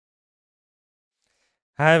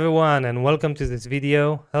Hi everyone, and welcome to this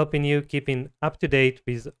video helping you keeping up to date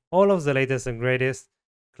with all of the latest and greatest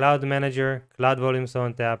Cloud Manager, Cloud Volumes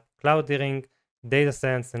ONTAP, Cloud Tiering, Data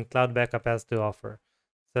Sense, and Cloud Backup has to offer.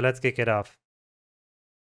 So let's kick it off.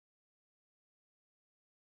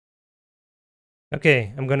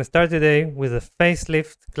 Okay, I'm going to start today with a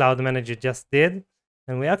facelift Cloud Manager just did,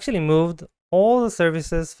 and we actually moved all the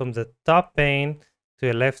services from the top pane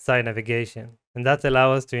to a left side navigation, and that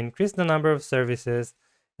allows us to increase the number of services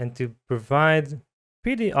and to provide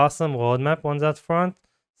pretty awesome roadmap on that front.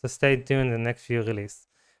 So stay tuned in the next few releases.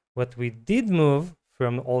 What we did move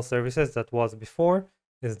from all services that was before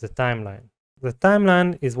is the timeline. The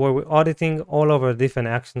timeline is where we're auditing all of our different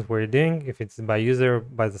actions we're doing, if it's by user or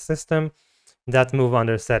by the system. That move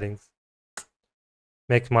under settings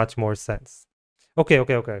makes much more sense. Okay.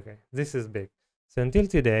 This is big. So until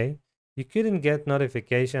today, you couldn't get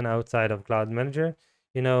notification outside of Cloud Manager,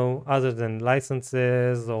 other than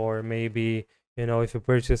licenses or maybe, if you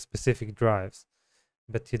purchase specific drives.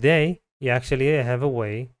 But today, you actually have a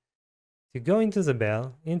way to go into the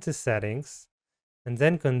bell, into settings, and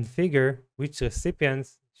then configure which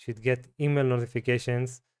recipients should get email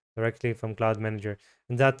notifications directly from Cloud Manager.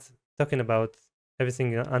 And that's talking about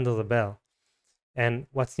everything under the bell. And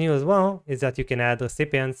what's new as well is that you can add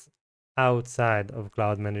recipients outside of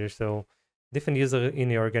Cloud Manager. So different users in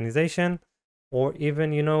your organization or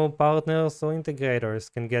even, partners or integrators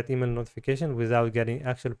can get email notification without getting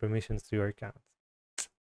actual permissions to your account.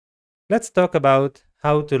 Let's talk about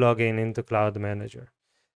how to log in into Cloud Manager.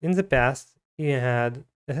 In the past, you had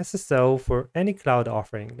a SSO for any cloud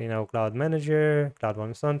offering, Cloud Manager, Cloud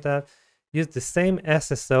Volumes ONTAP. Use the same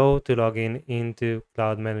SSO to log in into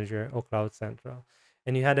Cloud Manager or Cloud Central.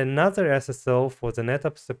 And you had another SSO for the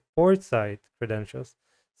NetApp support side credentials.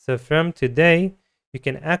 So from today, you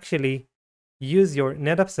can actually use your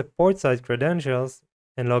NetApp support side credentials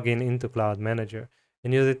and log in into Cloud Manager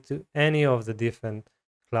and use it to any of the different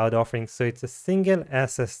cloud offerings. So it's a single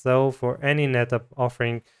SSO for any NetApp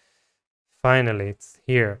offering. Finally, it's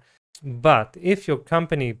here. But if your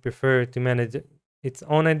company prefers to manage its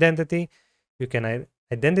own identity, you can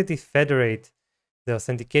identity federate the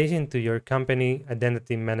authentication to your company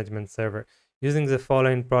identity management server using the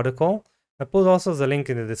following protocol. I put also the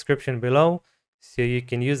link in the description below, so you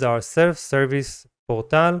can use our self-service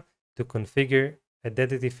portal to configure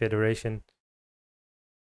identity federation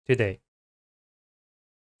today.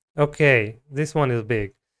 Okay, this one is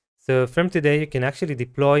big. So from today, you can actually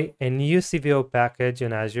deploy a new CVO package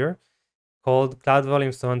in Azure called Cloud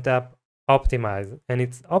Volumes ONTAP Optimize, and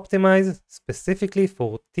it's optimized specifically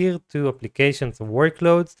for tier 2 applications and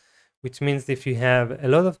workloads, which means if you have a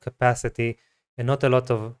lot of capacity and not a lot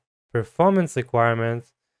of performance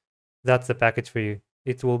requirements, that's the package for you.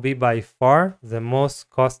 It will be by far the most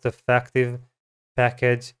cost-effective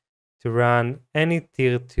package to run any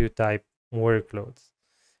tier 2 type workloads.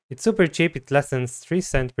 It's super cheap. It's less than 3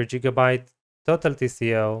 cents per gigabyte total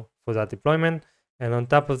TCO for that deployment. And on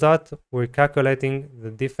top of that, we're calculating the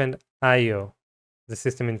different I/O the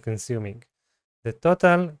system is consuming, the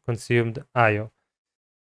total consumed I/O.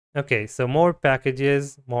 Okay, so more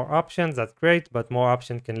packages, more options, that's great, but more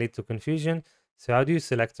options can lead to confusion. So how do you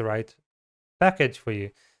select the right package for you?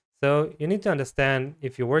 So you need to understand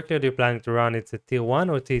if your workload you're planning to run, it's a tier 1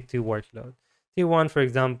 or tier 2 workload. Tier 1, for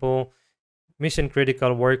example, mission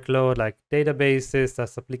critical workload like databases,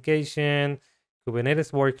 SaaS application,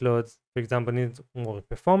 Kubernetes workloads, for example, needs more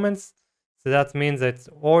performance. So that means that it's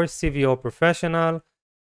or CVO professional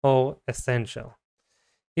or essential.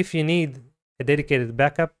 If you need a dedicated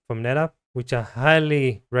backup from NetApp, which I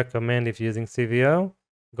highly recommend if you're using CVO,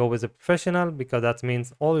 go with a professional because that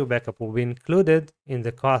means all your backup will be included in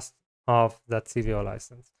the cost of that CVO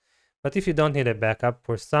license. But if you don't need a backup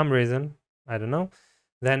for some reason, I don't know,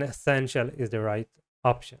 then essential is the right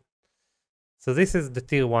option. So this is the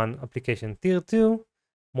tier 1 application. Tier 2,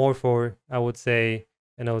 more for, I would say,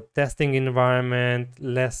 testing environment,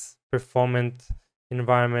 less performant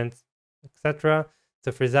environment, etc.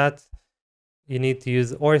 So for that, you need to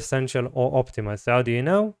use or essential or optimize. So how do you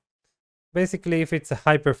know? Basically, if it's a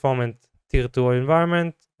high performant tier 2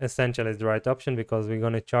 environment, essential is the right option because we're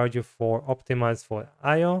going to charge you for optimize for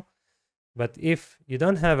I/O. But if you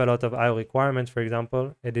don't have a lot of I/O requirements, for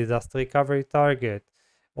example, a disaster recovery target,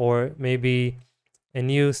 or maybe a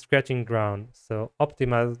new scratching ground, so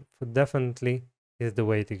optimize definitely is the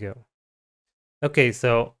way to go. Okay,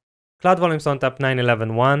 so Cloud Volumes ONTAP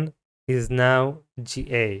 9.11.1 is now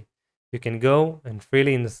GA. You can go and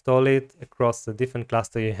freely install it across the different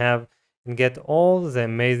cluster you have and get all the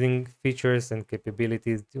amazing features and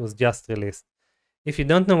capabilities it was just released. If you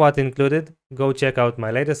don't know what included, go check out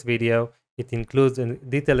my latest video It includes a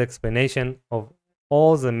detailed explanation of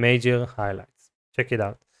all the major highlights. Check it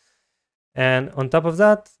out. And on top of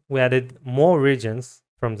that, we added more regions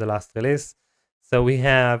from the last release. So we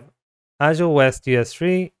have Azure West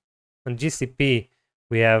US3. On GCP,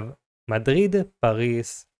 we have Madrid,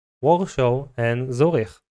 Paris, Warsaw, and Zurich.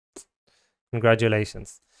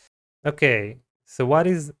 Congratulations. Okay, so what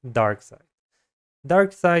is DarkSide?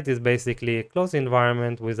 DarkSide is basically a closed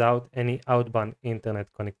environment without any outbound internet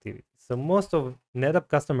connectivity. So most of NetApp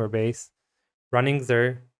customer base running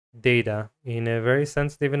their data in a very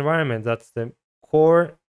sensitive environment. That's the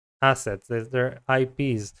core assets, that's their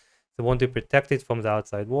IPs. They want to protect it from the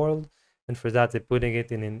outside world. And for that, they're putting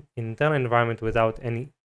it in an internal environment without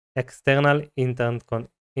any external internet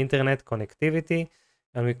connectivity.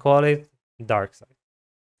 And we call it DarkSide.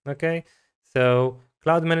 Okay, so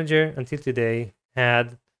Cloud Manager until today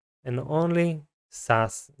had an only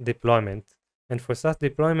SaaS deployment. And for SaaS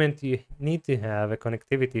deployment, you need to have a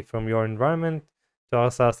connectivity from your environment to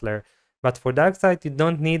our SaaS layer. But for DarkSide, you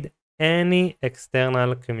don't need any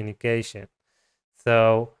external communication.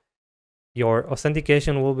 So your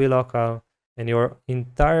authentication will be local and your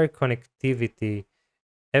entire connectivity,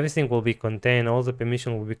 everything will be contained, all the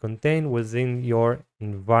permission will be contained within your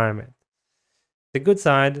environment. The good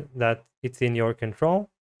side that it's in your control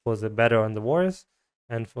for the better and the worse,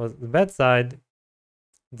 and for the bad side,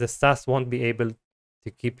 the SaaS won't be able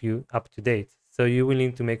to keep you up to date. So you will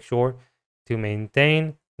need to make sure to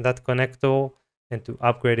maintain that connector and to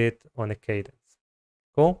upgrade it on a cadence.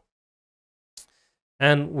 Cool?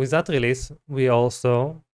 And with that release, we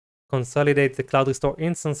also consolidate the Cloud Restore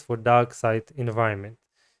instance for DarkSide environment.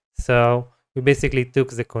 So we basically took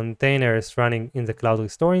the containers running in the Cloud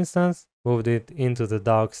Restore instance, moved it into the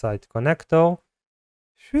DarkSide connector,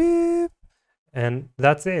 and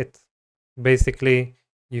that's it. Basically,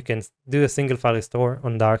 you can do a single file restore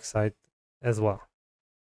on DarkSide as well.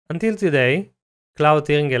 Until today, Cloud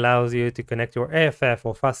Tiering allows you to connect your AFF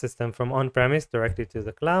or fast system from on-premise directly to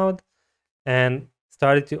the cloud, and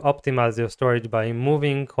started to optimize your storage by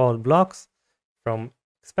moving cold blocks from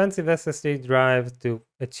expensive SSD drive to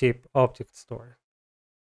a cheap object store.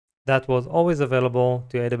 That was always available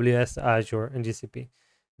to AWS, Azure, and GCP.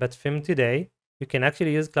 But from today, you can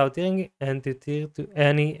actually use Cloud Tiering and to tier to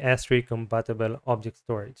any S3 compatible object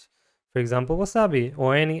storage. For example, Wasabi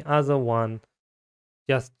or any other one.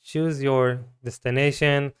 Just choose your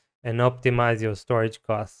destination and optimize your storage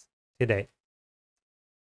costs today.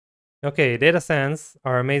 Okay, DataSense,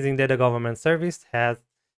 our amazing data governance service, has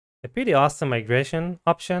a pretty awesome migration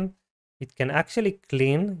option. It can actually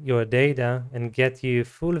clean your data and get you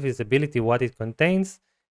full visibility what it contains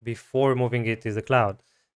before moving it to the cloud.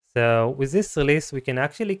 So with this release, we can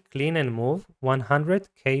actually clean and move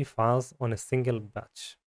 100K files on a single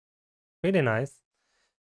batch. Pretty nice.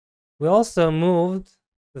 We also moved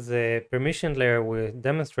the permission layer we're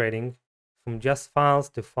demonstrating from just files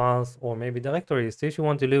to files or maybe directories. So if you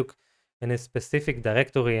want to look in a specific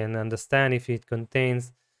directory and understand if it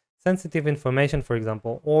contains sensitive information, for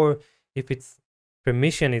example, or if its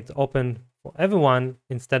permission is open for everyone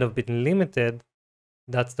instead of being limited,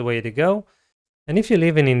 that's the way to go. And if you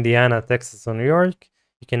live in Indiana, Texas, or New York,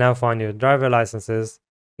 you can now find your driver licenses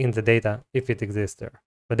in the data if it exists there.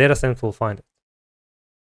 But DataSense will find it.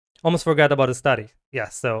 Almost forgot about the study. Yeah,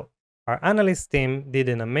 so our analyst team did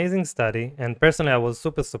an amazing study, and personally I was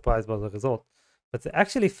super surprised by the result. But they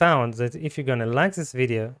actually found that if you're gonna like this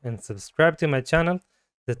video and subscribe to my channel,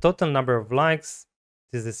 the total number of likes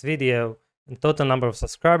to this video and total number of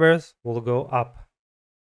subscribers will go up.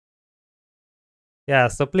 Yeah,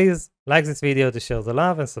 so please like this video to show the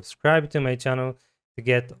love and subscribe to my channel to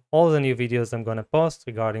get all the new videos I'm gonna post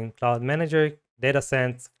regarding Cloud Manager,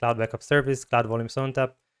 DataSense, Cloud Backup Service, Cloud Volumes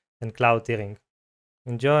ONTAP, and Cloud Tiering.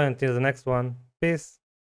 Enjoy until the next one. Peace.